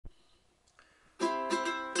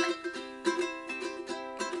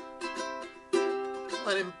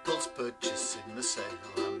purchase in the sale.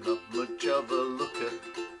 I'm not much of a looker,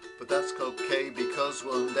 but that's okay because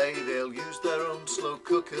one day they'll use their own slow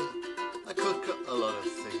cooker. I cook a lot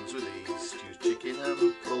of things with these, stewed chicken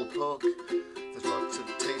and pulled pork. There's lots of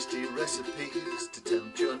tasty recipes to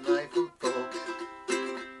tempt your knife and fork.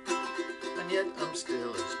 And yet I'm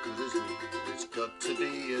still as good as new. It's got to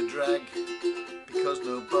be a drag, because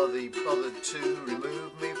nobody bothered to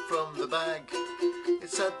remove me from the bag.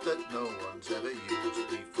 It's sad that no one's ever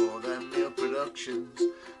used me for their meal productions.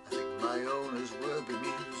 I think my owners were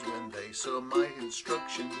bemused when they saw my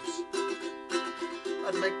instructions.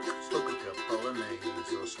 I'd make slow cooker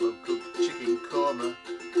bolognese or slow cooked chicken korma.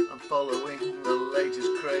 I'm following the latest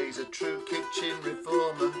craze, a true kitchen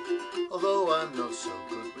reformer. Although I'm not so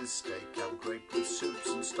good with steak, I'm great with soups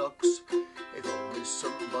and stocks. If only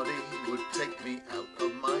somebody would take me out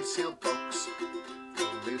of my sealed box.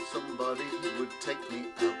 If only somebody would take me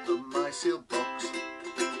out of my